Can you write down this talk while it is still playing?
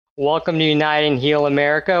Welcome to Unite and Heal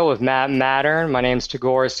America with Matt Mattern. My name's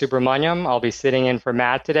Tagore Subramaniam. I'll be sitting in for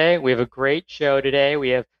Matt today. We have a great show today. We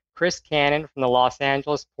have Chris Cannon from the Los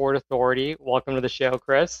Angeles Port Authority. Welcome to the show,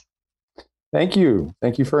 Chris. Thank you.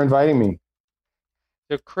 Thank you for inviting me.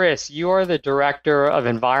 So, Chris, you are the Director of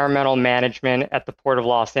Environmental Management at the Port of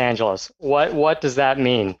Los Angeles. What does that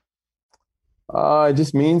mean? It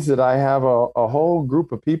just means that I have a whole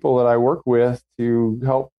group of people that I work with to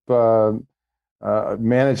help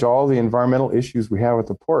manage all the environmental issues we have at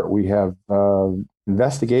the port. We have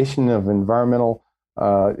investigation of environmental,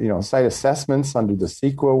 site assessments under the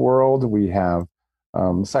CEQA world. We have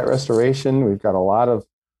site restoration. We've got a lot of,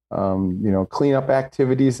 cleanup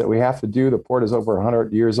activities that we have to do. The port is over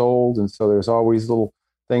 100 years old, and so there's always little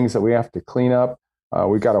things that we have to clean up.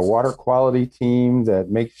 We've got a water quality team that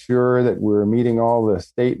makes sure that we're meeting all the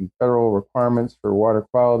state and federal requirements for water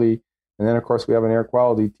quality. And then, of course, we have an air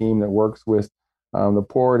quality team that works with the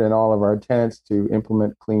port and all of our tenants to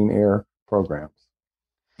implement clean air programs.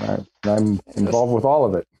 I'm involved with all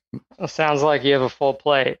of it. It sounds like you have a full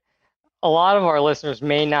plate. A lot of our listeners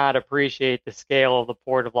may not appreciate the scale of the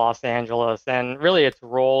Port of Los Angeles and really its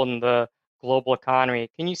role in the global economy.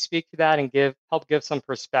 Can you speak to that and help give some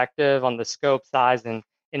perspective on the scope, size, and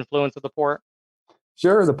influence of the port?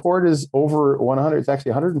 Sure, the port is over 100, it's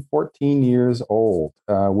actually 114 years old.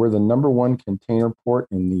 We're the number one container port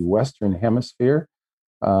in the Western Hemisphere.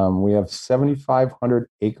 We have 7,500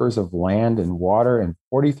 acres of land and water and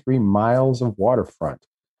 43 miles of waterfront.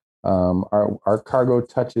 Our cargo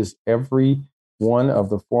touches every one of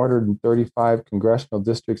the 435 congressional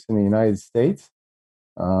districts in the United States.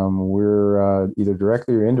 We're either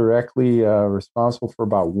directly or indirectly responsible for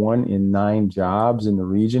about 1 in 9 jobs in the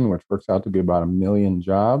region, which works out to be about 1 million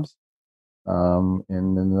jobs. And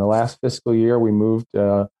in the last fiscal year, we moved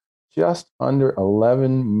just under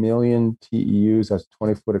 11 million TEUs, that's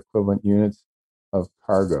 20-foot equivalent units of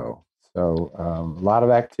cargo. So a lot of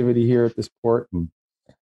activity here at this port, and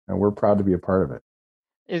we're proud to be a part of it.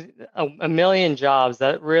 Is a million jobs,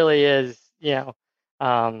 that really is,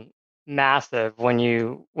 massive when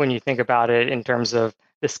you think about it in terms of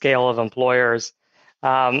the scale of employers.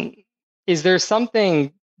 Um, is there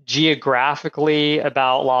something geographically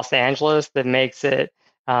about Los Angeles that makes it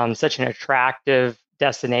such an attractive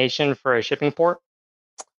destination for a shipping port?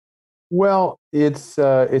 Well, it's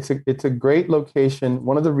a great location.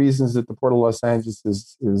 One of the reasons that the Port of Los Angeles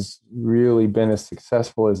is really been as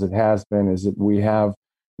successful as it has been is that we have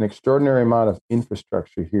an extraordinary amount of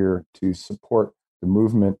infrastructure here to support the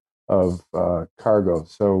movement of cargo.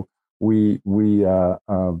 So we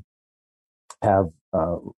have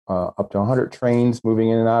up to 100 trains moving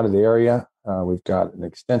in and out of the area. We've got an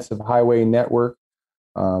extensive highway network.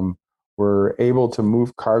 We're able to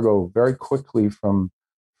move cargo very quickly from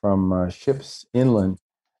ships inland.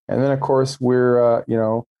 And then, of course, we're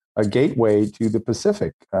a gateway to the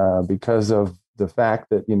Pacific because of the fact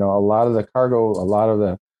that a lot of the cargo, a lot of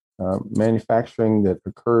the manufacturing that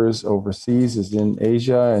occurs overseas is in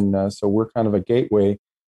Asia, and so we're kind of a gateway.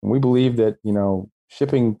 And we believe that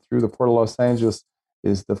shipping through the Port of Los Angeles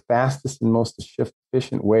is the fastest and most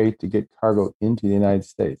efficient way to get cargo into the United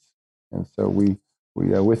States. And so we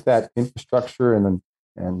with that infrastructure and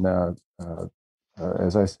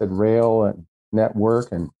as I said, rail and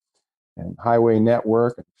network and highway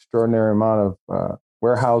network, an extraordinary amount of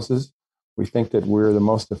warehouses. We think that we're the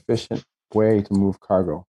most efficient way to move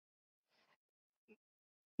cargo.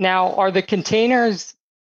 Now, are the containers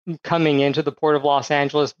coming into the Port of Los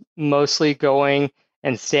Angeles mostly going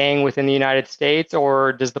and staying within the United States,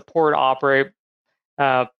 or does the port operate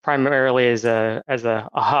primarily as a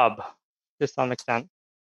hub to some extent?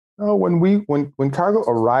 Oh, when cargo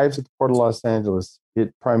arrives at the Port of Los Angeles,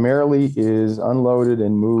 it primarily is unloaded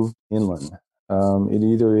and moved inland. It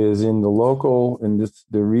either is in the local,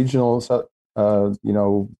 the regional,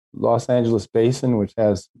 Los Angeles basin, which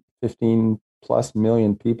has 15 plus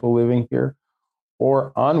million people living here,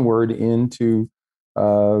 or onward into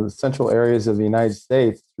central areas of the United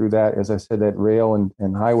States through that, as I said, that rail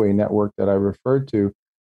and highway network that I referred to.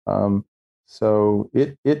 Um, so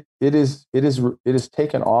it is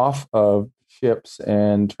taken off of ships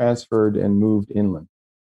and transferred and moved inland.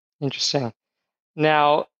 Interesting.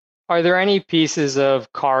 Now, are there any pieces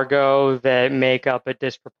of cargo that make up a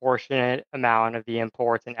disproportionate amount of the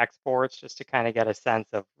imports and exports, just to kind of get a sense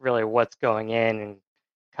of really what's going in and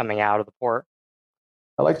coming out of the port?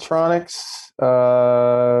 Electronics,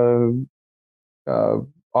 uh,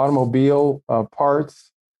 automobile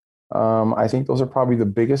parts. I think those are probably the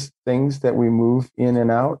biggest things that we move in and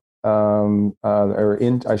out, or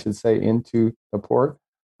in, I should say, into the port.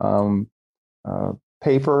 Um,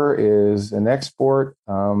 paper is an export.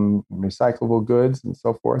 Recyclable goods and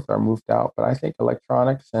so forth are moved out. But I think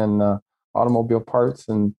electronics and automobile parts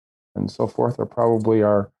and so forth are probably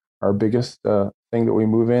our biggest thing that we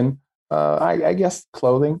move in. I guess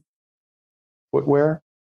clothing, footwear,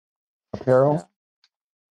 Yeah. apparel.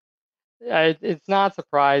 It's not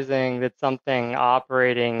surprising that something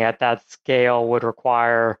operating at that scale would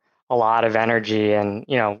require a lot of energy. And,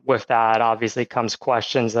 with that obviously comes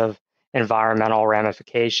questions of environmental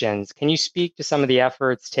ramifications. Can you speak to some of the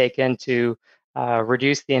efforts taken to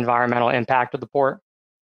reduce the environmental impact of the port?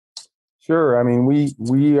 Sure. I mean, we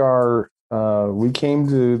came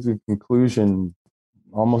to the conclusion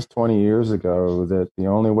almost 20 years ago that the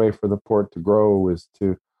only way for the port to grow is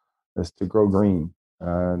to grow green.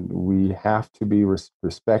 We have to be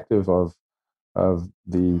respective of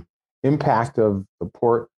the impact of the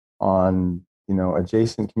port on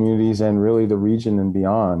adjacent communities and really the region and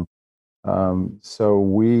beyond. So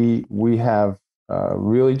we have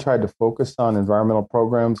really tried to focus on environmental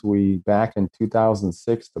programs. We back in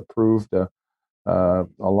 2006 approved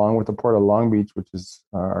along with the Port of Long Beach, which is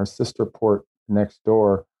our sister port next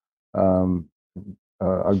door, um,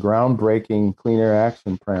 a groundbreaking clean air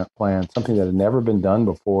action plan, something that had never been done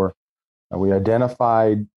before. We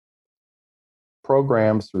identified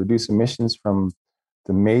programs to reduce emissions from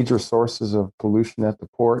the major sources of pollution at the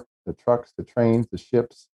port: the trucks, the trains, the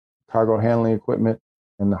ships, cargo handling equipment,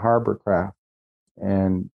 and the harbor craft.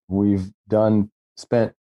 And we've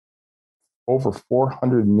spent over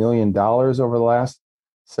 $400 million over the last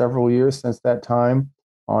several years since that time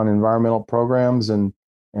on environmental programs and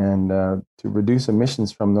to reduce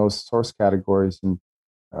emissions from those source categories. And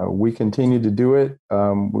we continue to do it.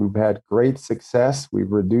 We've had great success.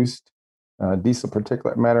 We've reduced diesel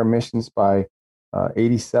particulate matter emissions by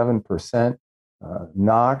 87%,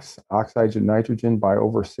 NOx, oxides of nitrogen, by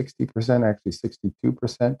over 60%, actually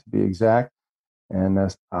 62% to be exact, and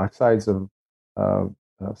oxides uh, of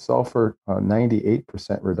sulfur,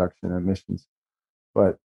 98% reduction in emissions.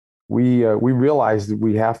 But we realize that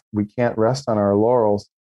we can't rest on our laurels.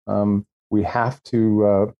 We have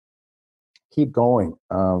to keep going.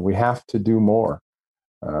 We have to do more.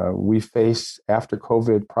 We face, after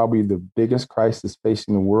COVID, probably the biggest crisis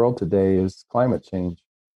facing the world today is climate change.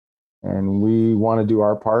 And we want to do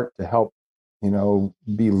our part to help,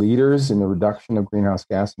 be leaders in the reduction of greenhouse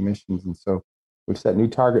gas emissions. And so we've set new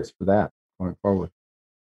targets for that going forward.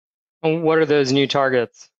 And what are those new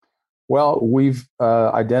targets? Well, we've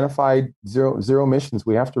identified zero emissions.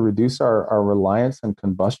 We have to reduce our reliance on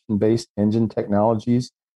combustion-based engine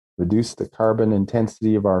technologies, reduce the carbon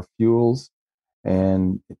intensity of our fuels,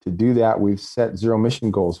 and to do that, we've set zero emission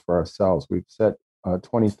goals for ourselves. We've set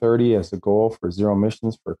 2030 as a goal for zero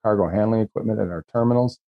emissions for cargo handling equipment at our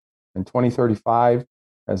terminals, and 2035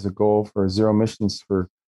 as a goal for zero emissions for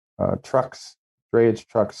trucks, drayage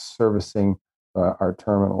trucks servicing our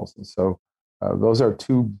terminals. And so those are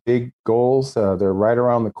two big goals. They're right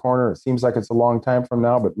around the corner. It seems like it's a long time from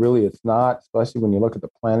now, but really it's not, especially when you look at the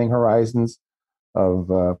planning horizons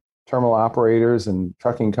of terminal operators and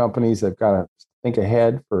trucking companies. They've got to think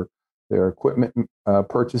ahead for their equipment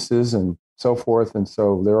purchases and so forth. And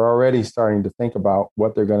so they're already starting to think about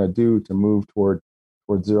what they're going to do to move toward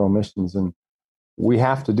zero emissions. And we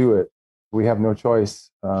have to do it. We have no choice.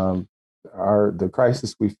 The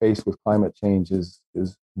crisis we face with climate change is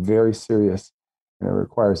very serious, and it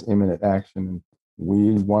requires imminent action. And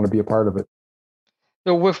we want to be a part of it.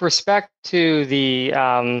 So, with respect to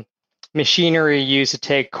the machinery used to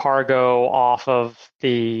take cargo off of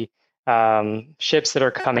the ships that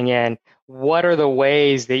are coming in, what are the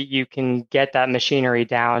ways that you can get that machinery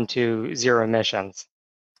down to zero emissions?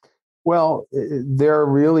 Well, there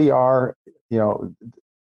really are, you know,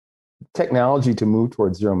 technology to move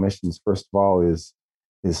towards zero emissions. First of all, is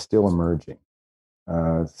still emerging.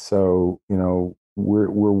 So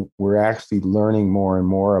we're actually learning more and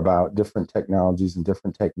more about different technologies and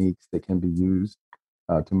different techniques that can be used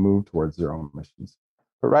to move towards zero emissions.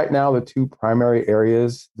 But right now, the two primary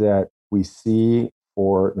areas that we see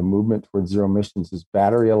for the movement towards zero emissions is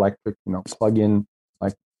battery electric, plug-in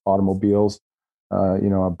like automobiles,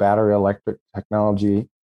 a battery electric technology,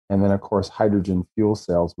 and then of course hydrogen fuel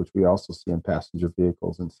cells, which we also see in passenger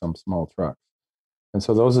vehicles and some small trucks. And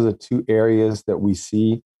so those are the two areas that we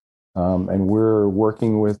see. And we're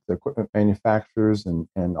working with the equipment manufacturers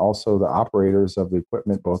and also the operators of the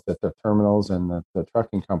equipment, both at the terminals and the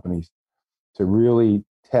trucking companies, to really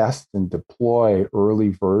test and deploy early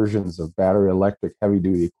versions of battery electric heavy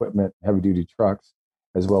duty equipment, heavy duty trucks,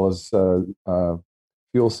 as well as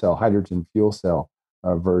hydrogen fuel cell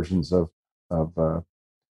versions of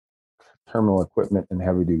terminal equipment and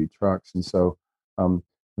heavy duty trucks. And so Um,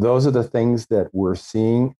 those are the things that we're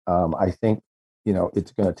seeing. I think,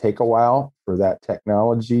 it's going to take a while for that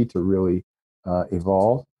technology to really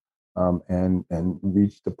evolve and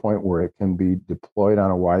reach the point where it can be deployed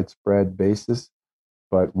on a widespread basis.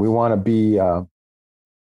 But we want to be a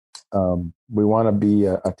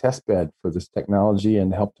test bed for this technology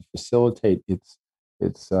and help to facilitate its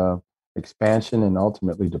expansion and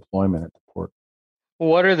ultimately deployment at the port.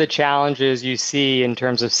 What are the challenges you see in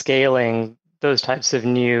terms of scaling those types of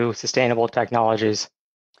new sustainable technologies?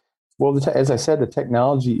 Well, as I said, the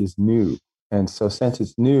technology is new. And so since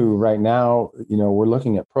it's new right now, we're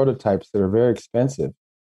looking at prototypes that are very expensive.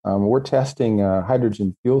 We're testing a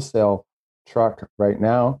hydrogen fuel cell truck right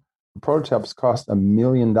now. The prototypes cost $1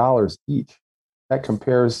 million each. That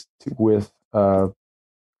compares with a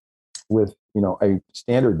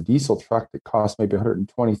standard diesel truck that costs maybe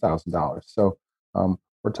 $120,000. So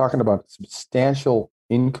we're talking about a substantial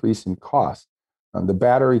increase in cost. The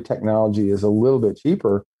battery technology is a little bit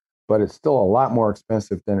cheaper, but it's still a lot more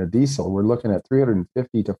expensive than a diesel. We're looking at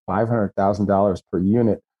 $350,000 to $500,000 per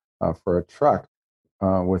unit for a truck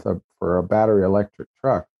for a battery electric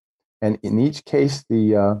truck. And in each case,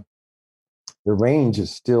 the range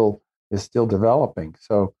is still developing.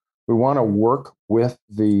 So we want to work with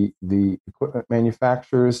the equipment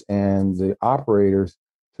manufacturers and the operators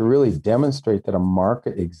to really demonstrate that a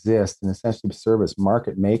market exists and essentially serve as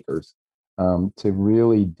market makers to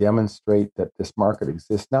really demonstrate that this market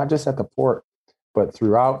exists, not just at the port, but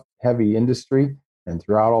throughout heavy industry and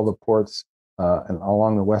throughout all the ports and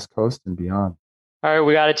along the West Coast and beyond. All right,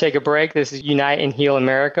 we got to take a break. This is Unite and Heal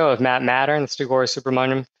America with Matt Mattern. It's Tagore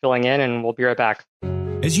Subramaniam filling in, and we'll be right back.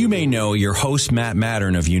 As you may know, your host, Matt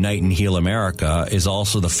Mattern of Unite and Heal America, is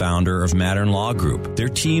also the founder of Mattern Law Group. Their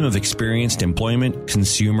team of experienced employment,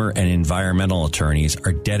 consumer, and environmental attorneys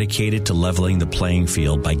are dedicated to leveling the playing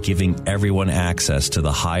field by giving everyone access to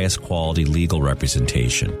the highest quality legal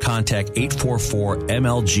representation. Contact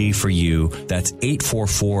 844-MLG for you. That's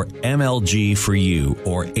 844-MLG for you,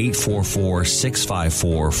 or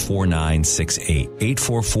 844-654-4968.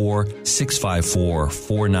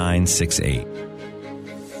 844-654-4968.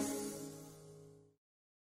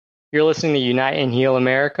 You're listening to Unite and Heal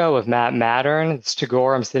America with Matt Mattern. It's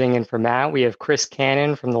Tagore. I'm sitting in for Matt. We have Chris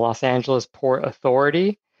Cannon from the Los Angeles Port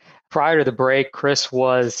Authority. Prior to the break, Chris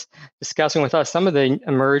was discussing with us some of the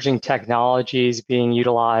emerging technologies being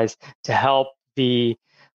utilized to help the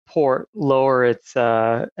port lower its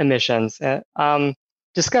emissions.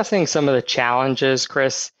 Discussing some of the challenges,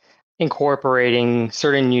 Chris, incorporating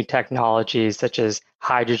certain new technologies such as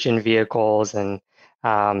hydrogen vehicles and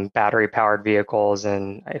battery powered vehicles.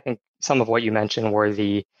 And I think some of what you mentioned were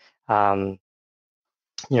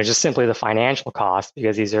just simply the financial cost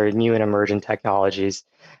because these are new and emergent technologies.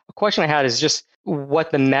 A question I had is just what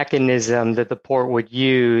the mechanism that the port would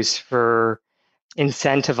use for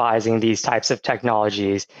incentivizing these types of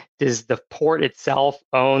technologies. Does the port itself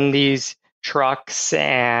own these trucks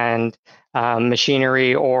and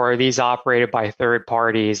machinery, or are these operated by third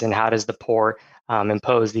parties? And how does the port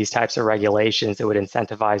impose these types of regulations that would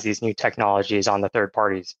incentivize these new technologies on the third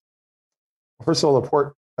parties? First of all, the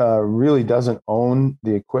port really doesn't own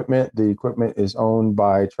the equipment. The equipment is owned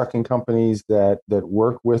by trucking companies that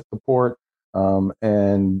work with the port,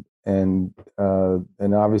 and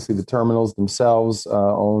obviously the terminals themselves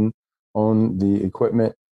own the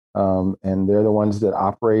equipment, and they're the ones that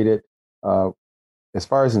operate it. As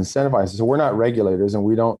far as incentivizing, so we're not regulators and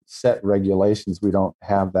we don't set regulations. We don't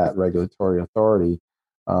have that regulatory authority,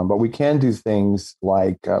 but we can do things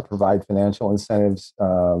like provide financial incentives,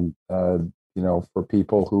 for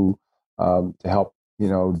people who to help,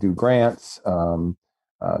 do grants, to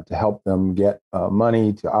help them get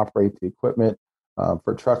money to operate the equipment.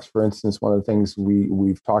 For trucks, for instance, one of the things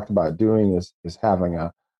we've talked about doing is having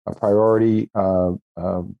a priority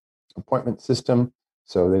appointment system,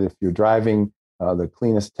 so that if you're driving the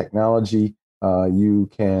cleanest technology, you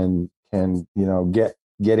can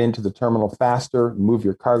get into the terminal faster, move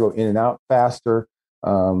your cargo in and out faster.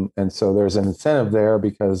 And so there's an incentive there,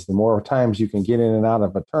 because the more times you can get in and out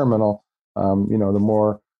of a terminal, the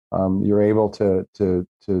more you're able to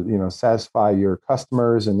satisfy your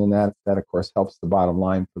customers, and then that of course helps the bottom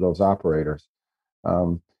line for those operators.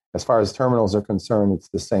 As far as terminals are concerned, it's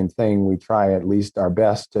the same thing. We try at least our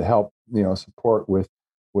best to help support with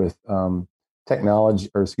technology,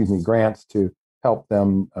 or excuse me, grants to help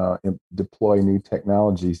them deploy new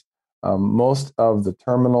technologies. Most of the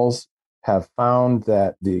terminals have found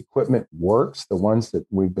that the equipment works, the ones that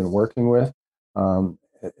we've been working with.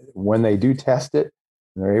 When they do test it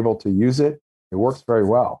and they're able to use it, it works very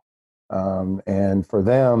well. And for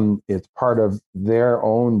them, it's part of their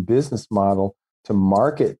own business model to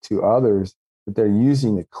market to others that they're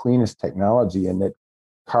using the cleanest technology and that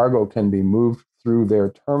cargo can be moved through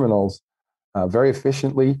their terminals very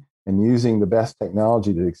efficiently and using the best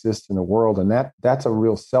technology that exists in the world. And that's a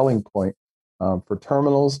real selling point for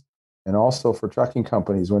terminals and also for trucking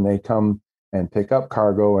companies when they come and pick up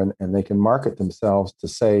cargo, and they can market themselves to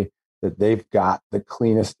say that they've got the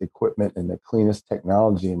cleanest equipment and the cleanest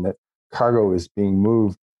technology, and that cargo is being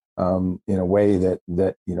moved in a way that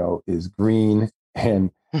is green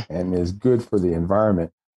and is good for the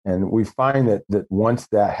environment. And we find that once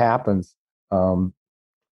that happens,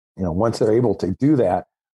 once they're able to do that,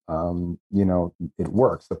 it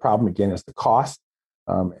works. The problem again is the cost.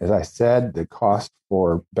 As I said, the cost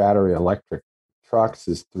for battery electric trucks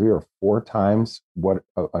is 3 or 4 times what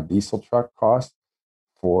a diesel truck costs.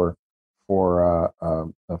 For a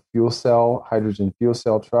fuel cell, hydrogen fuel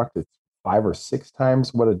cell truck, it's 5 or 6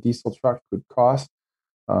 times what a diesel truck could cost.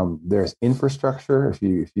 There's infrastructure.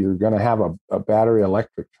 If you're going to have a battery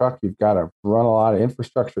electric truck, you've got to run a lot of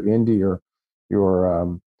infrastructure into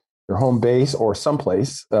your home base or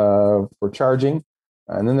someplace for charging.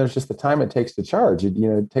 And then there's just the time it takes to charge.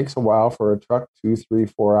 It takes a while for a truck, 2, 3,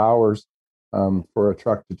 4 hours for a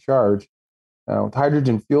truck to charge. With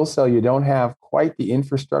hydrogen fuel cell, you don't have quite the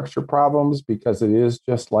infrastructure problems because it is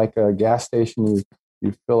just like a gas station.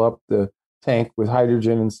 You fill up the tank with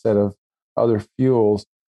hydrogen instead of other fuels,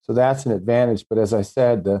 so that's an advantage. But as I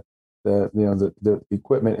said, the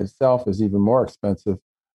equipment itself is even more expensive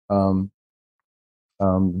than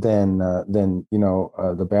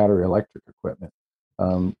the battery electric equipment.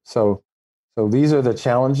 So these are the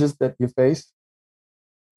challenges that you face.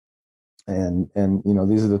 And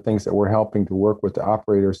these are the things that we're helping to work with the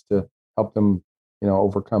operators to help them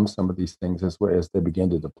overcome some of these things as they begin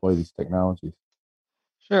to deploy these technologies.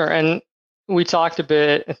 Sure. And we talked a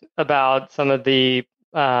bit about some of the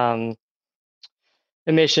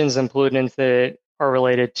emissions and pollutants that are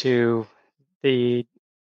related to the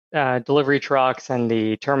delivery trucks and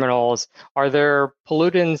the terminals. Are there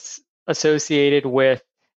pollutants associated with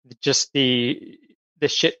just the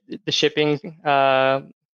shipping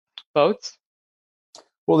boats?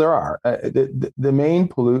 Well, there are. The main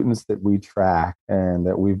pollutants that we track and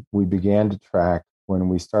that we began to track when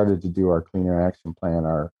we started to do our Clean Air Action Plan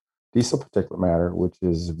are diesel particulate matter, which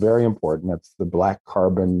is very important. That's the black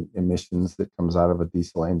carbon emissions that comes out of a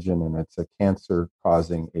diesel engine, and it's a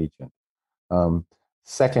cancer-causing agent.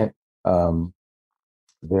 Second,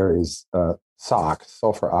 there is SOx,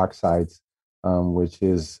 sulfur oxides, which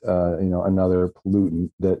is another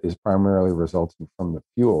pollutant that is primarily resulting from the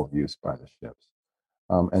fuel used by the ships.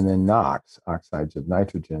 And then NOx, oxides of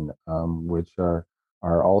nitrogen, which are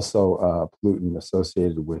also a pollutant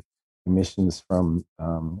associated with emissions from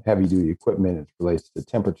heavy-duty equipment. It relates to the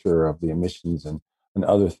temperature of the emissions and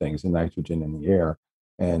other things, and nitrogen in the air.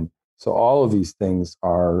 And so all of these things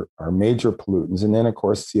are major pollutants. And then, of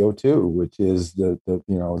course, CO2, which is the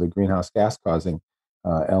greenhouse gas causing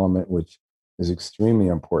element, which is extremely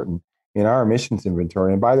important in our emissions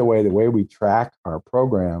inventory. And by the way we track our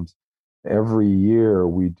programs, every year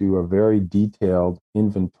we do a very detailed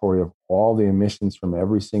inventory of all the emissions from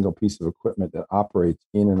every single piece of equipment that operates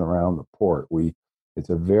in and around the port. It's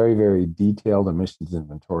a very, very detailed emissions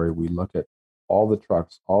inventory. We look at all the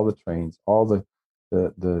trucks, all the trains, all the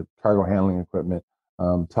cargo handling equipment,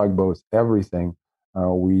 tugboats, everything.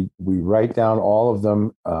 We write down all of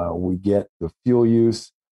them. We get the fuel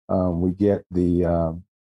use. We get the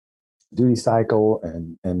duty cycle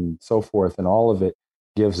and so forth, and all of it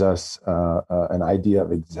gives us an idea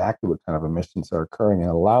of exactly what kind of emissions are occurring,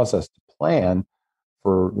 and allows us to plan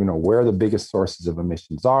for where the biggest sources of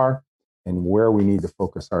emissions are and where we need to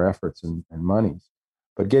focus our efforts and monies.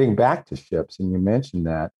 But getting back to ships, and you mentioned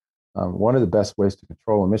that, one of the best ways to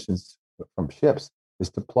control emissions from ships is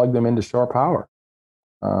to plug them into shore power.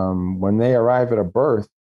 When they arrive at a berth,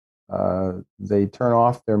 they turn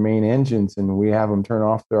off their main engines, and we have them turn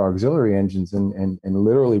off their auxiliary engines and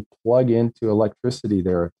literally plug into electricity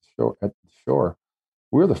there at the shore.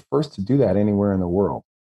 We're the first to do that anywhere in the world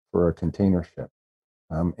for a container ship.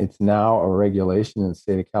 It's now a regulation in the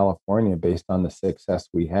state of California based on the success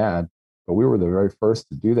we had, but we were the very first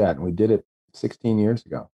to do that, and we did it 16 years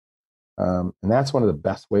ago. And that's one of the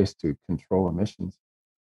best ways to control emissions.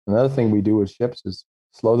 Another thing we do with ships is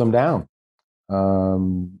slow them down.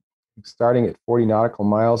 Starting at 40 nautical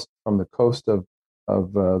miles from the coast of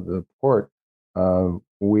the port,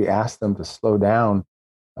 we ask them to slow down.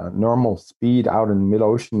 Normal speed out in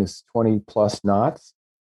mid-ocean is 20 plus knots.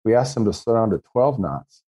 We ask them to slow down to 12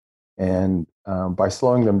 knots. And by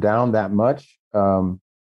slowing them down that much,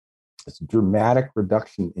 it's a dramatic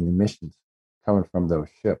reduction in emissions coming from those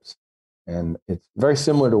ships. And it's very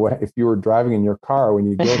similar to what if you were driving in your car when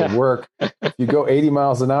you go to work. If you go 80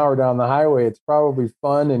 miles an hour down the highway, it's probably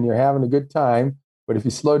fun and you're having a good time. But if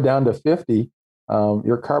you slow down to 50,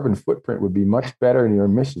 your carbon footprint would be much better and your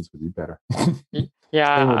emissions would be better.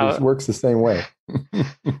 Yeah, It works the same way.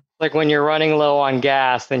 like when you're running low on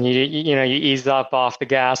gas, then you ease up off the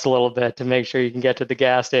gas a little bit to make sure you can get to the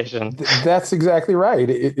gas station. That's exactly right.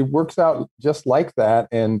 It works out just like that.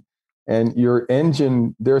 And your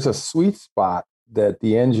engine, there's a sweet spot that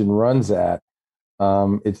the engine runs at.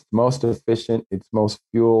 It's most efficient. It's most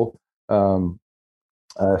fuel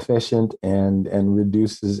efficient and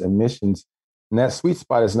reduces emissions. And that sweet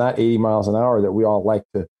spot is not 80 miles an hour that we all like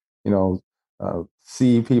to,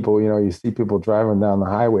 see people. You see people driving down the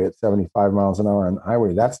highway at 75 miles an hour on the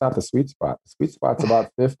highway. That's not the sweet spot. The sweet spot's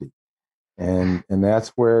about 50. And that's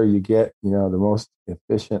where you get the most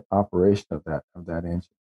efficient operation of that engine.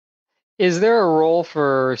 Is there a role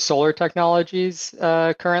for solar technologies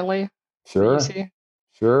currently that you Sure, see?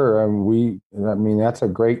 sure. That's a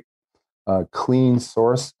great clean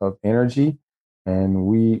source of energy, and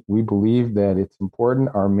we believe that it's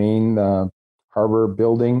important. Our main harbor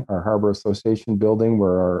building, our harbor association building,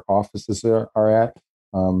 where our offices are at,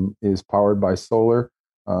 is powered by solar.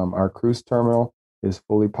 Our cruise terminal is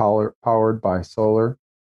fully powered by solar,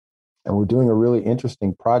 and we're doing a really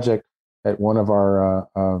interesting project at one of our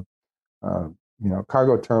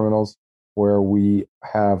cargo terminals where we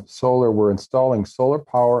have solar. We're installing solar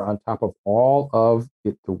power on top of all of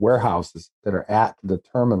the warehouses that are at the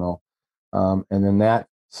terminal, and then that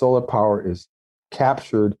solar power is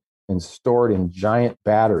captured and stored in giant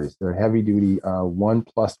batteries. They're heavy-duty 1+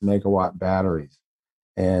 megawatt batteries,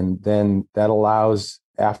 and then that allows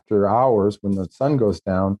after hours when the sun goes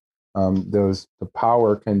down, the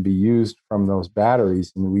power can be used from those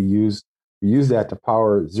batteries, and we use that to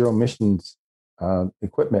power zero emissions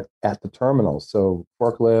equipment at the terminal. So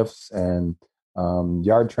forklifts and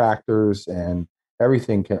yard tractors and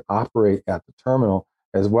everything can operate at the terminal,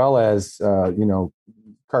 as well as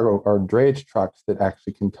cargo or drayage trucks that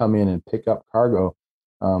actually can come in and pick up cargo.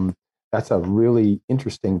 That's a really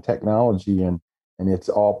interesting technology, and it's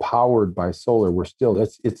all powered by solar.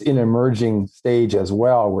 It's in emerging stage as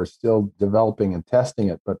well. We're still developing and testing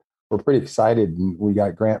it, but we're pretty excited, and we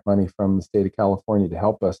got grant money from the state of California to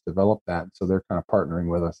help us develop that. So they're kind of partnering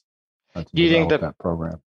with us to Do you think develop that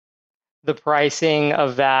program. the pricing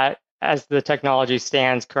of that, as the technology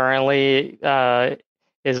stands currently,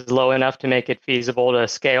 is low enough to make it feasible to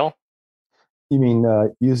scale? You mean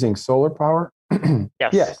using solar power?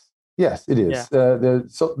 Yes. Yes, yes, it Yeah. is.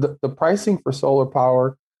 The pricing for solar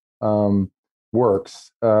power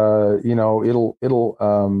works. The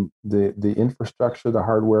infrastructure, the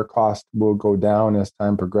hardware cost will go down as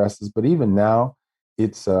time progresses. But even now,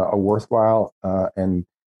 it's a worthwhile and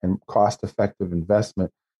cost effective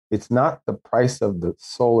investment. It's not the price of the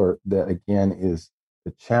solar that again is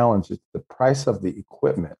the challenge. It's the price of the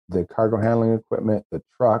equipment, the cargo handling equipment, the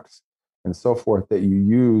trucks, and so forth that you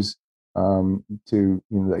use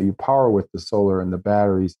that you power with the solar and the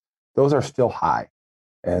batteries. Those are still high.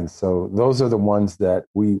 And so those are the ones that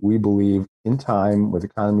we believe in time, with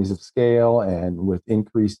economies of scale and with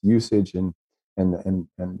increased usage and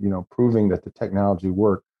proving that the technology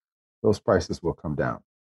works, those prices will come down.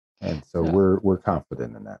 And so Yeah. we're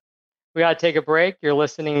confident in that. We got to take a break. You're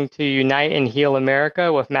listening to Unite and Heal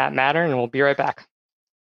America with Matt Mattern, and we'll be right back.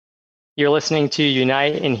 You're listening to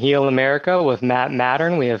Unite and Heal America with Matt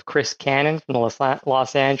Mattern. We have Chris Cannon from the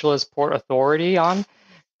Los Angeles Port Authority on.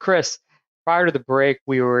 Chris, prior to the break,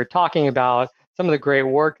 we were talking about some of the great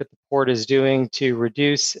work that the port is doing to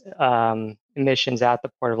reduce emissions at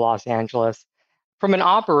the Port of Los Angeles. From an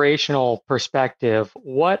operational perspective,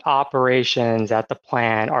 what operations at the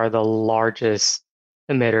plant are the largest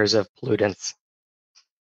emitters of pollutants?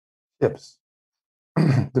 Ships.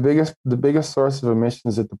 The biggest source of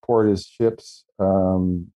emissions at the port is ships,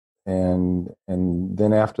 and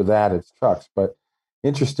then after that it's trucks. But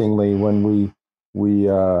interestingly, when we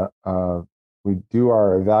do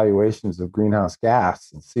our evaluations of greenhouse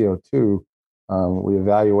gas and CO2, we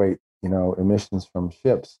evaluate emissions from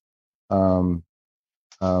ships. It's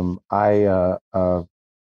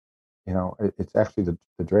actually the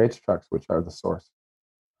drayage trucks which are the source.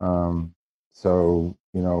 So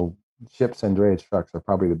ships and drayage trucks are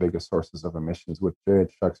probably the biggest sources of emissions, with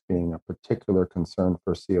drayage trucks being a particular concern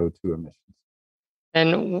for CO2 emissions.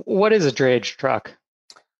 And what is a drayage truck?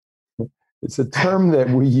 It's a term that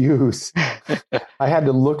we use. I had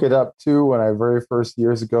to look it up too when I very first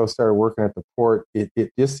years ago started working at the port.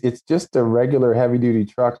 It's just a regular heavy duty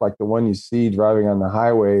truck like the one you see driving on the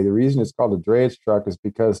highway. The reason it's called a drayage truck is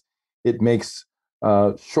because it makes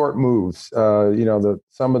short moves.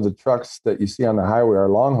 Some of the trucks that you see on the highway are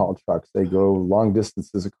long haul trucks. They go long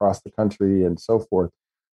distances across the country and so forth.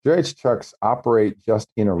 Drayage trucks operate just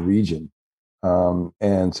in a region.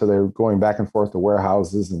 And so they're going back and forth to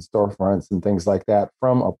warehouses and storefronts and things like that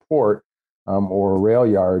from a port or a rail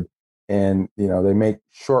yard. And, they make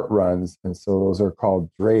short runs. And so those are called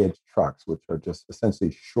drayage trucks, which are just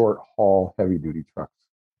essentially short haul heavy duty trucks.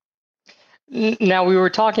 Now, we were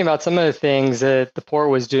talking about some of the things that the port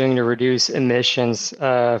was doing to reduce emissions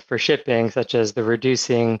for shipping, such as the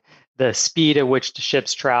reducing the speed at which the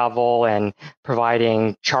ships travel and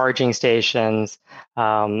providing charging stations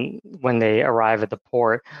when they arrive at the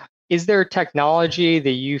port. Is there technology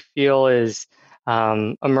that you feel is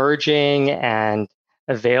emerging and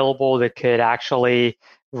available that could actually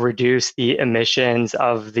reduce the emissions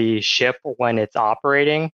of the ship when it's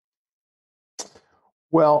operating?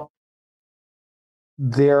 Well,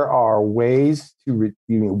 there are ways to,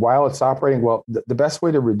 while it's operating, well, the best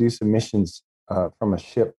way to reduce emissions from a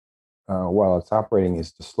ship while it's operating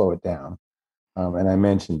is to slow it down. And I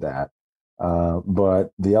mentioned that.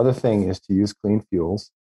 But the other thing is to use clean fuels.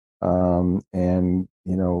 Now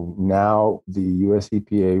the US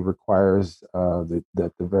EPA requires that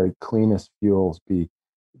the very cleanest fuels be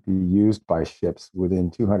used by ships within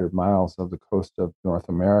 200 miles of the coast of North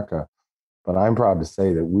America. But I'm proud to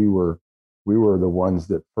say that we were the ones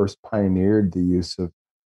that first pioneered the use of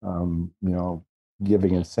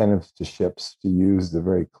giving incentives to ships to use the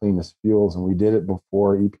very cleanest fuels, and we did it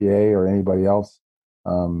before EPA or anybody else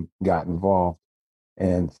got involved.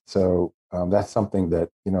 And so that's something that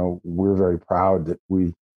we're very proud that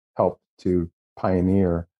we helped to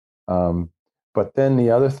pioneer. But then the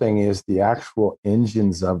other thing is the actual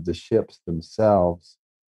engines of the ships themselves.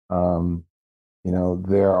 Um,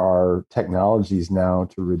 there are technologies now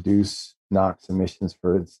to reduce NOx emissions,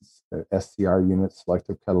 for instance, SCR units,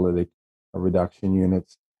 selective catalytic reduction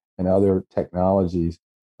units, and other technologies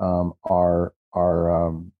are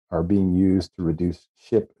being used to reduce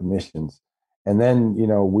ship emissions. And then,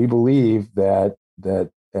 we believe that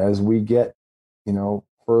as we get,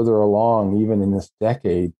 further along, even in this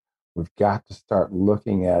decade, we've got to start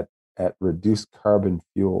looking at reduced carbon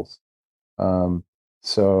fuels. Um,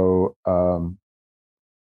 so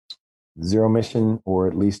zero emission or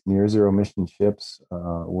at least near zero emission ships.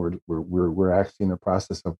 We're actually in the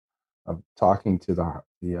process of talking to the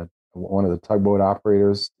one of the tugboat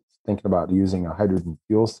operators, thinking about using a hydrogen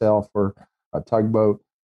fuel cell for a tugboat.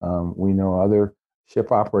 We know other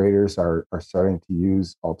ship operators are starting to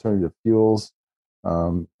use alternative fuels,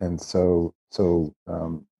 and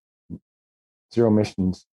zero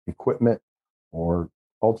emissions equipment or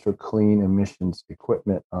ultra clean emissions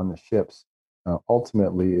equipment on the ships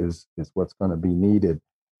ultimately is what's going to be needed.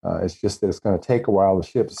 It's just that it's going to take a while. The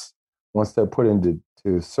ships, once they're put into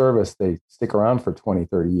service, they stick around for 20,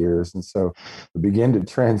 30 years. And so to begin to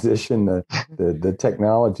transition the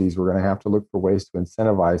technologies, we're going to have to look for ways to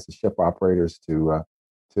incentivize the ship operators to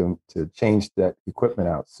change that equipment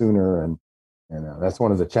out sooner. And that's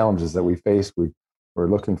one of the challenges that we face. We're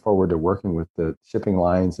looking forward to working with the shipping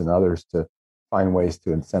lines and others to find ways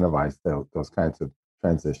to incentivize those kinds of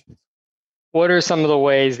transitions. What are some of the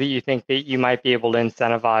ways that you think that you might be able to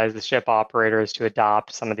incentivize the ship operators to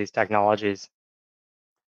adopt some of these technologies?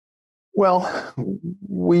 Well,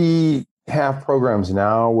 we have programs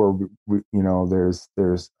now where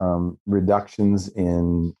there's reductions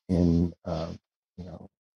in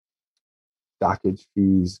dockage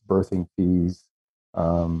fees, berthing fees,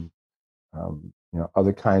 um,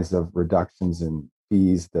 other kinds of reductions in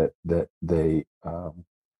fees that um,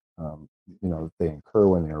 they incur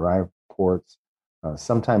when they arrive at ports.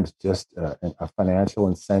 Sometimes just a financial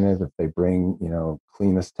incentive if they bring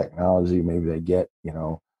cleanest technology. Maybe they get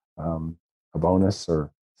a bonus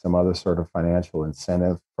or some other sort of financial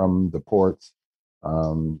incentive from the ports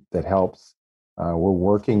that helps. We're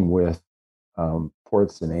working with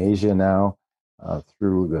ports in Asia now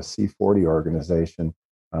through the C40 organization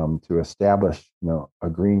to establish, a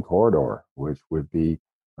green corridor, which would be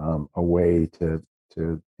a way to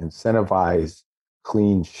incentivize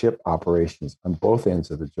clean ship operations on both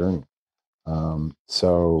ends of the journey. All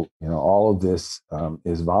of this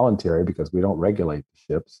is voluntary because we don't regulate the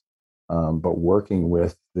ships, but working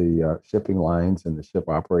with the shipping lines and the ship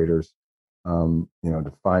operators, to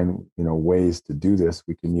find, ways to do this.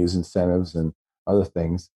 We can use incentives and other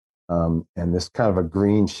things. And this kind of a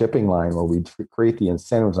green shipping line where we create the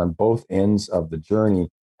incentives on both ends of the journey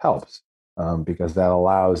helps because that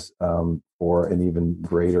allows for an even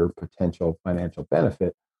greater potential financial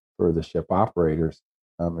benefit for the ship operators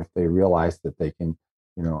if they realize that they can,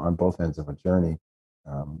 on both ends of a journey,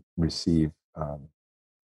 receive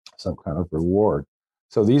some kind of reward.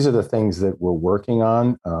 So these are the things that we're working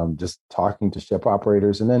on, just talking to ship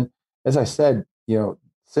operators. And then, as I said,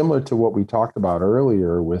 similar to what we talked about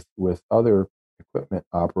earlier with other equipment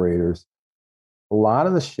operators, a lot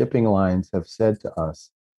of the shipping lines have said to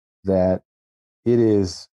us that it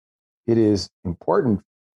is important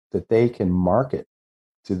that they can market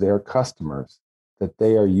to their customers that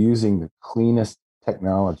they are using the cleanest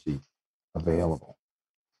technology available.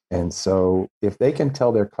 And so if they can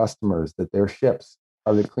tell their customers that their ships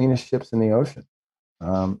are the cleanest ships in the ocean,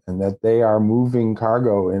 and that they are moving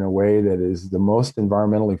cargo in a way that is the most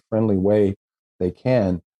environmentally friendly way they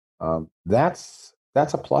can, that's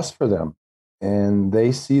a plus for them. And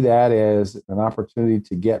they see that as an opportunity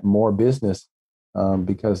to get more business,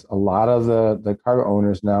 because a lot of the cargo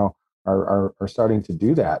owners now are starting to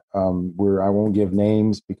do that. Where I won't give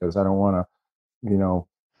names because I don't want to,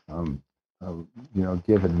 um,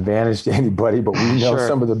 give advantage to anybody, but we know Sure.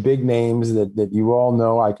 some of the big names that you all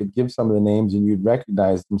know. I could give some of the names and you'd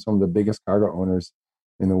recognize them. Some of the biggest cargo owners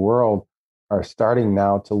in the world are starting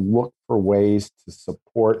now to look for ways to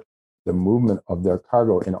support the movement of their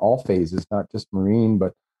cargo in all phases, not just marine,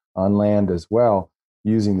 but on land as well,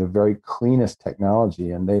 using the very cleanest technology.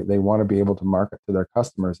 And they want to be able to market to their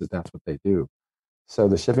customers that that's what they do. So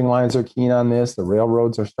the shipping lines are keen on this. The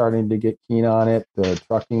railroads are starting to get keen on it. The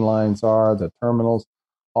trucking lines are, the terminals,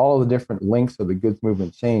 all of the different links of the goods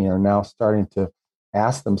movement chain are now starting to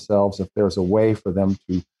ask themselves if there's a way for them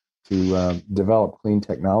to develop clean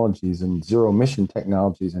technologies and zero emission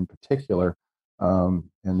technologies in particular. And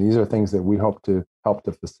these are things that we hope to help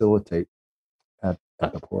to facilitate at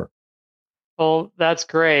the port. Well, that's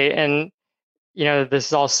great. And this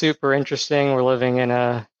is all super interesting. We're living in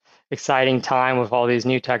a exciting time with all these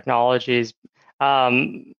new technologies.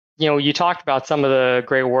 You talked about some of the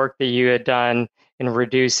great work that you had done in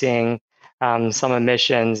reducing some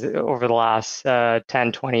emissions over the last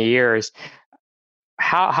 10, 20 years.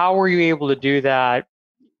 How were you able to do that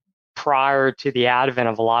prior to the advent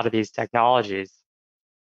of a lot of these technologies?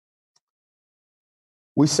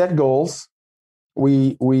 We set goals.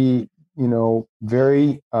 We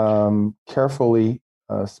very carefully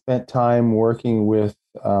spent time working with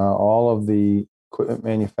all of the equipment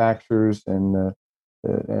manufacturers and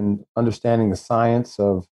understanding the science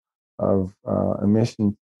of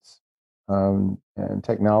emissions, and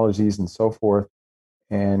technologies and so forth.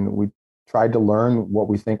 And we tried to learn what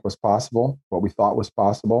we think was possible, what we thought was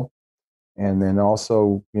possible, and then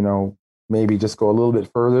also, maybe just go a little bit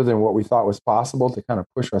further than what we thought was possible to kind of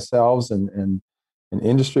push ourselves. And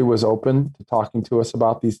industry was open to talking to us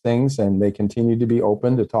about these things, and they continue to be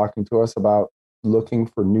open to talking to us about looking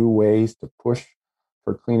for new ways to push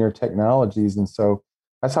for cleaner technologies. And so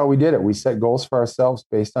that's how we did it. We set goals for ourselves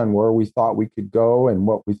based on where we thought we could go and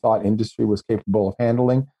what we thought industry was capable of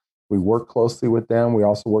handling. We work closely with them. We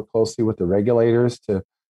also work closely with the regulators to,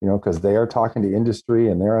 because they are talking to industry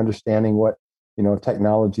and they're understanding what,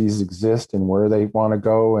 technologies exist and where they want to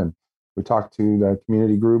go. And we talk to the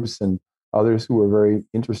community groups and others who are very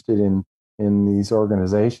interested in these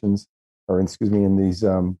organizations, or in these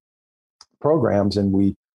programs, and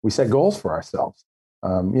we set goals for ourselves.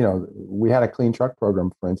 We had a clean truck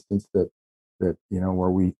program, for instance, that where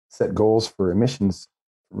we set goals for emissions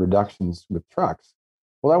reductions with trucks.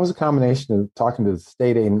 Well, that was a combination of talking to the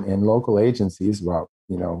state and local agencies about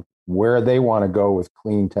where they want to go with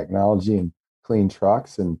clean technology and clean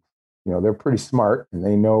trucks, and they're pretty smart and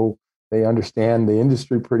they understand the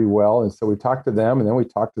industry pretty well. And so we talked to them, and then we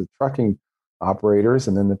talked to the trucking operators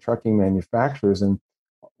and then the trucking manufacturers, and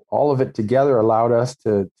all of it together allowed us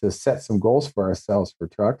to set some goals for ourselves for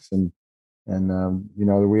trucks. And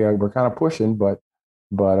we're kind of pushing, but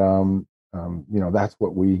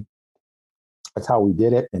that's how we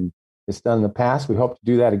did it, and it's done in the past. We hope to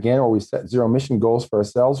do that again, or we set zero emission goals for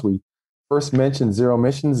ourselves. We first mentioned zero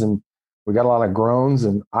emissions, and we got a lot of groans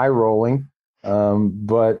and eye rolling.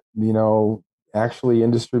 But actually,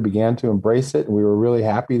 industry began to embrace it, and we were really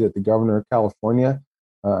happy that the governor of California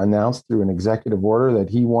announced through an executive order that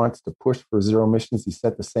he wants to push for zero emissions. He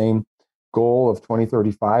set the same goal of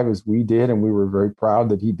 2035 as we did, and we were very proud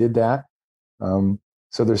that he did that.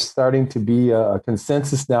 So there's starting to be a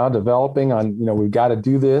consensus now developing on, we've got to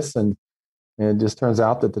do this. And it just turns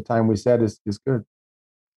out that the time we set is good.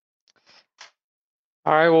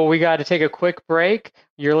 All right, well, we got to take a quick break.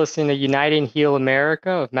 You're listening to Unite and Heal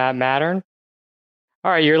America with Matt Mattern.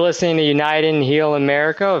 All right, you're listening to Unite and Heal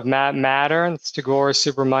America with Matt Mattern. It's Tagore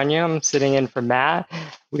Subramaniam sitting in for Matt.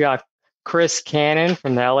 We got Chris Cannon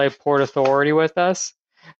from the LA Port Authority with us.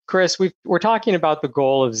 Chris, we're talking about the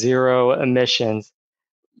goal of zero emissions.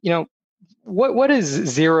 What does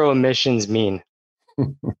zero emissions mean?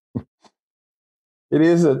 It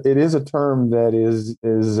is a term that is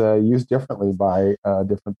used differently by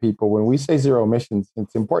different people. When we say zero emissions,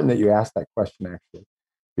 it's important that you ask that question actually,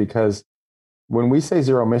 because when we say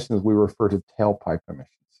zero emissions, we refer to tailpipe emissions.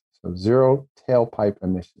 So zero tailpipe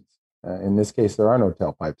emissions. In this case, there are no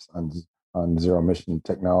tailpipes on zero emission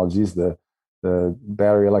technologies. The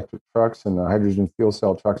battery electric trucks and the hydrogen fuel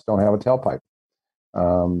cell trucks don't have a tailpipe.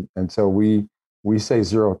 And so we say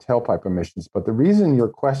zero tailpipe emissions. But the reason your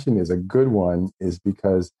question is a good one is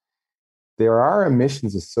because there are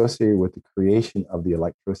emissions associated with the creation of the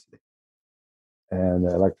electricity and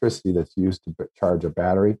the electricity that's used to charge a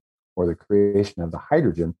battery, or the creation of the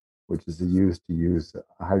hydrogen, which is used to use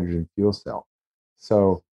a hydrogen fuel cell.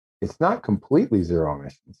 So it's not completely zero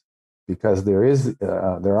emissions, because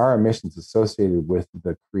there are emissions associated with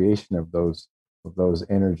the creation of those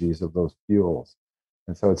energies, of those fuels.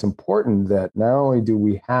 And so it's important that not only do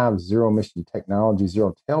we have zero emission technology,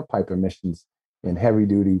 zero tailpipe emissions in heavy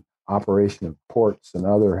duty operation of ports and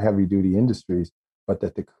other heavy duty industries, but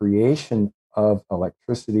that the creation of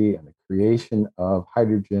electricity and the creation of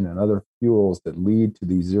hydrogen and other fuels that lead to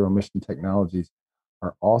these zero emission technologies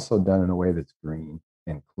are also done in a way that's green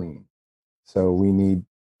and clean. So we need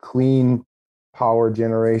clean power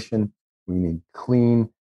generation. We need clean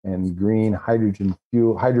and green hydrogen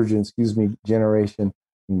generation.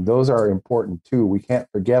 And those are important too. We can't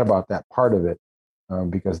forget about that part of it,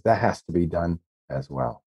 because that has to be done as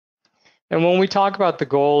well. And when we talk about the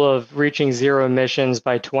goal of reaching zero emissions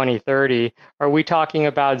by 2030, are we talking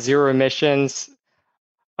about zero emissions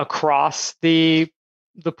across the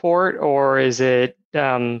port, or is it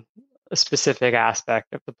a specific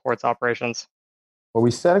aspect of the port's operations? Well,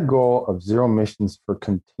 we set a goal of zero emissions for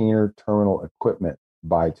container terminal equipment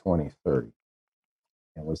by 2030.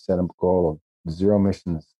 And we set a goal of zero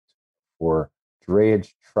emissions for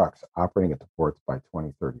drayage trucks operating at the ports by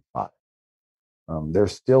 2035. There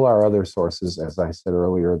still are other sources. As I said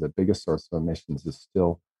earlier, the biggest source of emissions is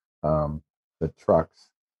still the trucks.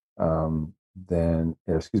 Is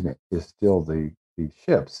still the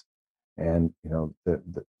ships. And let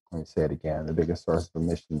me say it again: the biggest source of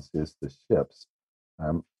emissions is the ships.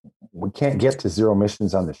 Um, we can't get to zero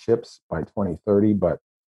emissions on the ships by 2030, but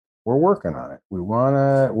we're working on it.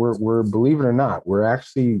 We're believe it or not, we're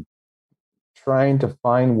actually trying to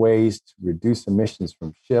find ways to reduce emissions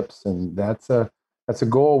from ships, and that's a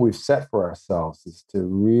goal we've set for ourselves, is to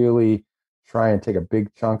really try and take a big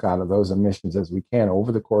chunk out of those emissions as we can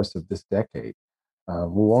over the course of this decade.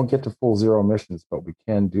 We won't get to full zero emissions, but we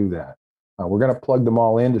can do that. We're going to plug them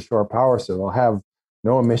all into shore power, so they'll have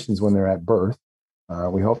no emissions when they're at berth.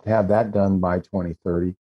 We hope to have that done by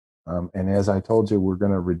 2030. And as I told you, we're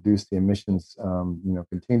going to reduce the emissions,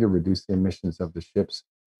 continue to reduce the emissions of the ships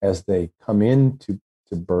as they come into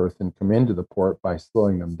berth and come into the port by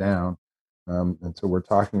slowing them down. And so we're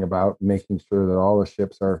talking about making sure that all the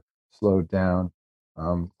ships are slowed down.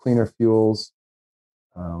 Cleaner fuels,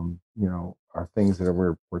 are things that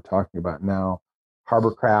we're talking about now.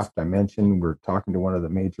 Harborcraft, I mentioned, we're talking to one of the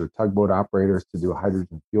major tugboat operators to do a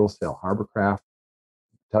hydrogen fuel cell harborcraft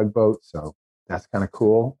tugboat. So that's kind of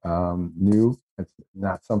cool. New. It's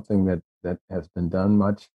not something that has been done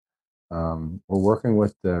much. We're working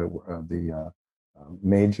with the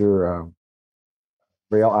major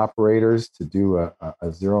rail operators to do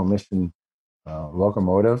a zero emission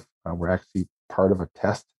locomotive. We're actually part of a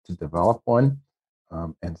test to develop one.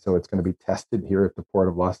 And so it's going to be tested here at the Port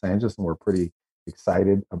of Los Angeles, and we're pretty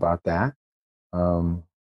excited about that.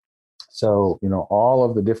 So, all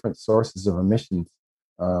of the different sources of emissions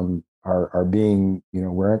are being, we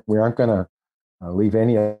aren't going to leave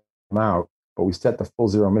any of them out, but we set the full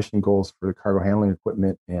zero emission goals for the cargo handling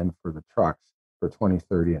equipment and for the trucks for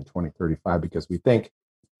 2030 and 2035, because we think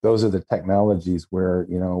those are the technologies where,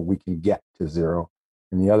 we can get to zero,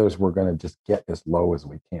 and the others we're going to just get as low as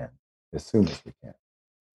we can, as soon as we can.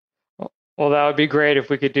 Well, that would be great if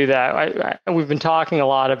we could do that. We've been talking a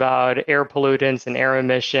lot about air pollutants and air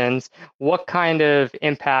emissions. What kind of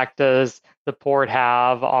impact does the port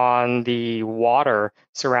have on the water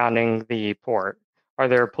surrounding the port? Are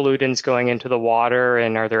there pollutants going into the water,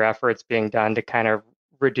 and are there efforts being done to kind of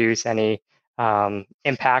reduce any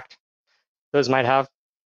impact those might have?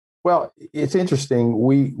 Well, it's interesting.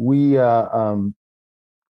 We have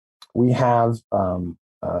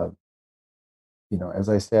as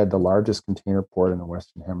I said, the largest container port in the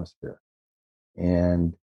Western Hemisphere.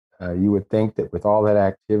 And you would think that with all that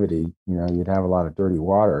activity, you'd have a lot of dirty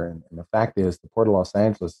water. And the fact is, the Port of Los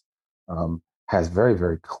Angeles has very,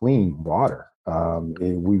 very clean water.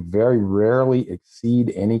 We very rarely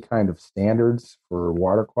exceed any kind of standards for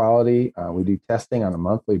water quality. We do testing on a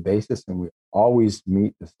monthly basis, and we always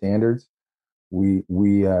meet the standards. We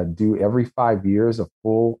do every 5 years a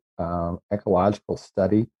full ecological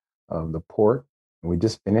study of the port, and we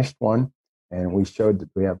just finished one, and we showed that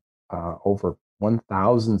we have over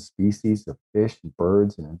 1,000 species of fish,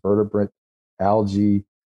 birds, and invertebrate, algae,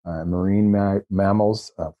 marine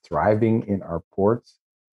mammals thriving in our ports.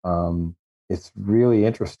 Um, it's really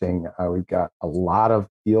interesting. We've got a lot of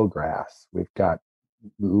eelgrass. We've got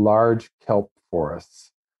large kelp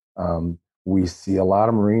forests. Um, we see a lot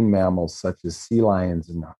of marine mammals such as sea lions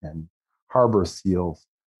and harbor seals.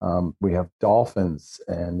 We have dolphins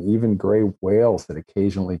and even gray whales that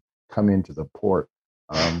occasionally come into the port.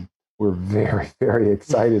 We're very, very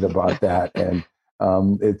excited about that. And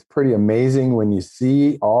it's pretty amazing when you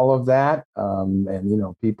see all of that. And,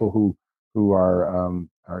 people who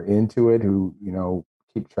are into it, who,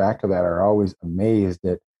 keep track of that are always amazed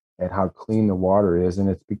at how clean the water is. And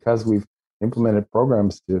it's because we've implemented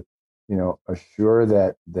programs to, assure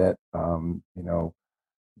that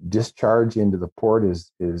discharge into the port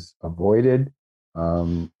is avoided,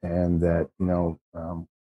 and that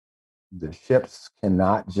the ships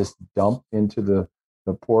cannot just dump into the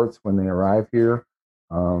ports when they arrive here.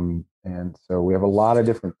 And so we have a lot of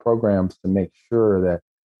different programs to make sure that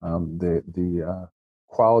the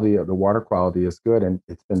quality of the water quality is good, and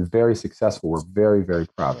it's been very successful. We're very, very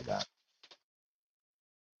proud of that.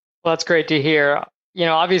 Well, that's great to hear.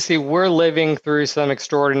 Obviously, we're living through some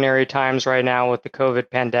extraordinary times right now with the COVID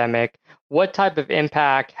pandemic. What type of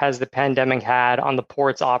impact has the pandemic had on the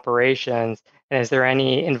port's operations? And is there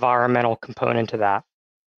any environmental component to that?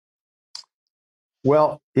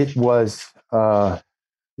 Well, it was at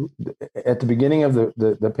the beginning of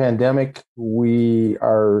the pandemic,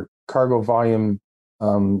 our cargo volume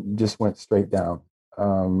just went straight down.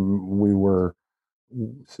 We were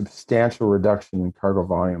substantial reduction in cargo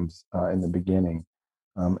volumes in the beginning.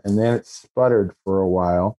 And then it sputtered for a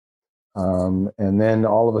while. And then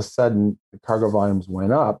all of a sudden, the cargo volumes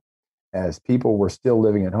went up as people were still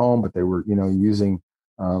living at home, but they were, using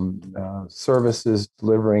services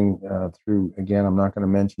delivering through, again, I'm not going to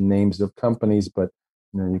mention names of companies, but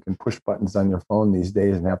you can push buttons on your phone these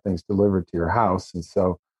days and have things delivered to your house. And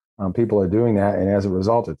so people are doing that. And as a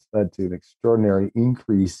result, it's led to an extraordinary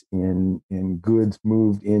increase in goods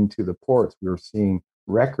moved into the ports. We were seeing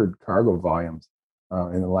record cargo volumes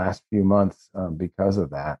in the last few months because of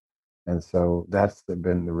that. And so that's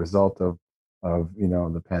been the result of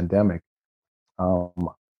the pandemic.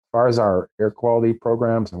 As far as our air quality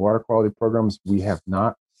programs and water quality programs, we have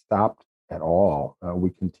not stopped at all. We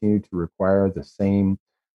continue to require the same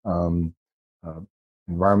um, uh,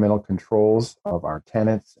 environmental controls of our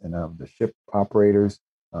tenants and of the ship operators.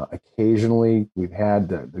 Occasionally, we've had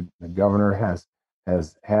the governor has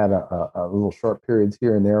had a little short periods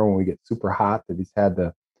here and there when we get super hot that he's had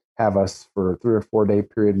to have us for a 3 or 4 day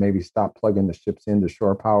period maybe stop plugging the ships into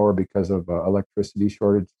shore power because of electricity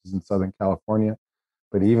shortages in Southern California.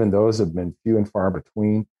 But even those have been few and far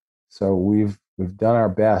between. So we've done our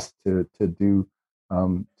best to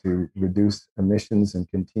reduce emissions and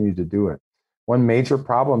continue to do it. One major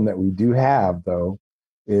problem that we do have, though,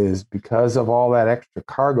 is because of all that extra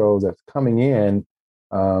cargo that's coming in,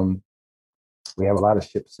 we have a lot of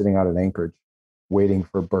ships sitting out at anchorage waiting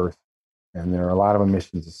for berth, and there are a lot of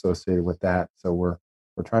emissions associated with that. So we're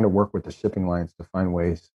trying to work with the shipping lines to find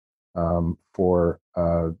ways for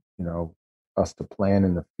us to plan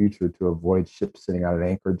in the future to avoid ships sitting out at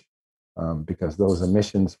anchorage, because those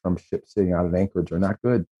emissions from ships sitting out at anchorage are not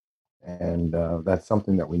good, and that's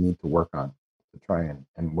something that we need to work on to try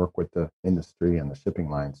and work with the industry and the shipping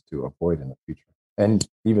lines to avoid in the future, and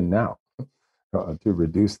even now to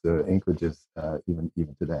reduce the anchorages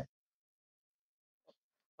even today.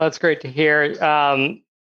 That's great to hear.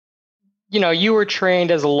 You were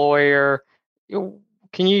trained as a lawyer.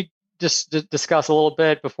 Can you just discuss a little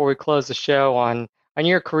bit before we close the show on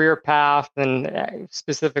your career path and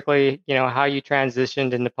specifically, how you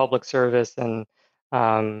transitioned into public service and,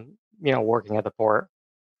 working at the port?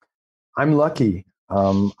 I'm lucky.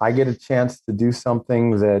 I get a chance to do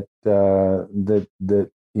something that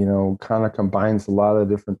kind of combines a lot of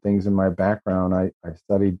different things in my background. I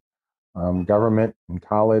studied government in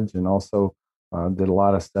college and also did a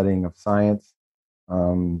lot of studying of science.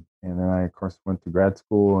 And then I, of course, went to grad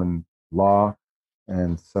school and law.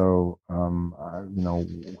 And so,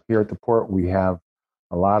 here at the port, we have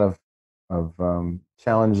a lot of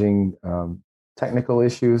challenging technical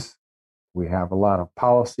issues. We have a lot of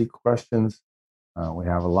policy questions. We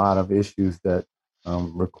have a lot of issues that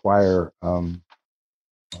require,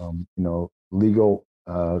 legal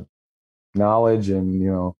knowledge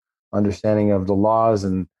and, understanding of the laws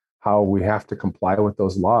and how we have to comply with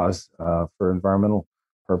those laws for environmental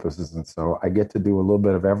purposes. And so I get to do a little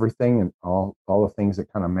bit of everything and all the things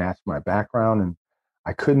that kind of match my background. And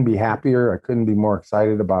I couldn't be happier. I couldn't be more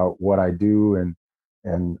excited about what I do. And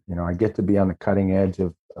I get to be on the cutting edge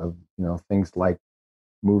of things like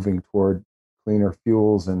moving toward cleaner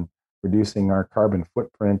fuels and reducing our carbon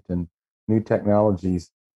footprint and new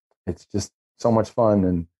technologies. It's just so much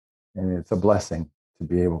fun, and it's a blessing to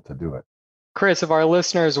be able to do it. Chris, if our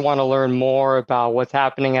listeners want to learn more about what's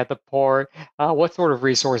happening at the port, what sort of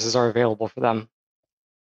resources are available for them?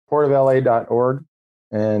 portofla.org.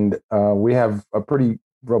 And we have a pretty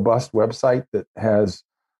robust website that has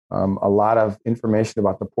a lot of information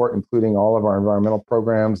about the port, including all of our environmental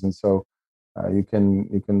programs. And so you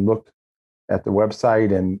can look at the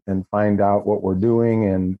website and find out what we're doing.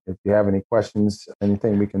 And if you have any questions,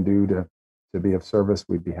 anything we can do to be of service,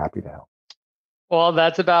 we'd be happy to help. Well,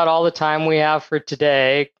 that's about all the time we have for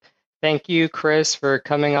today. Thank you, Chris, for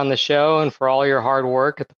coming on the show and for all your hard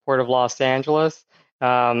work at the Port of Los Angeles.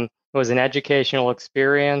 It was an educational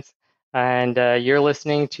experience. And you're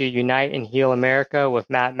listening to Unite and Heal America with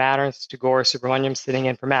Matt Matterns, Tagore Subramaniam sitting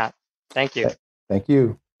in for Matt. Thank you. Thank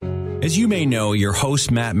you. As you may know, your host,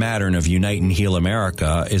 Matt Mattern of Unite and Heal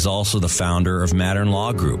America, is also the founder of Mattern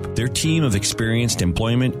Law Group. Their team of experienced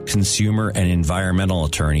employment, consumer, and environmental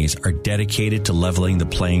attorneys are dedicated to leveling the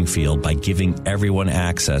playing field by giving everyone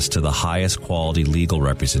access to the highest quality legal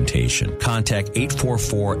representation. Contact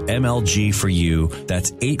 844-MLG for you. That's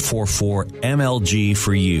 844-MLG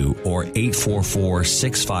for you, or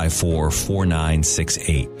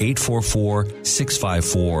 844-654-4968.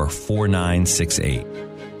 844-654-4968.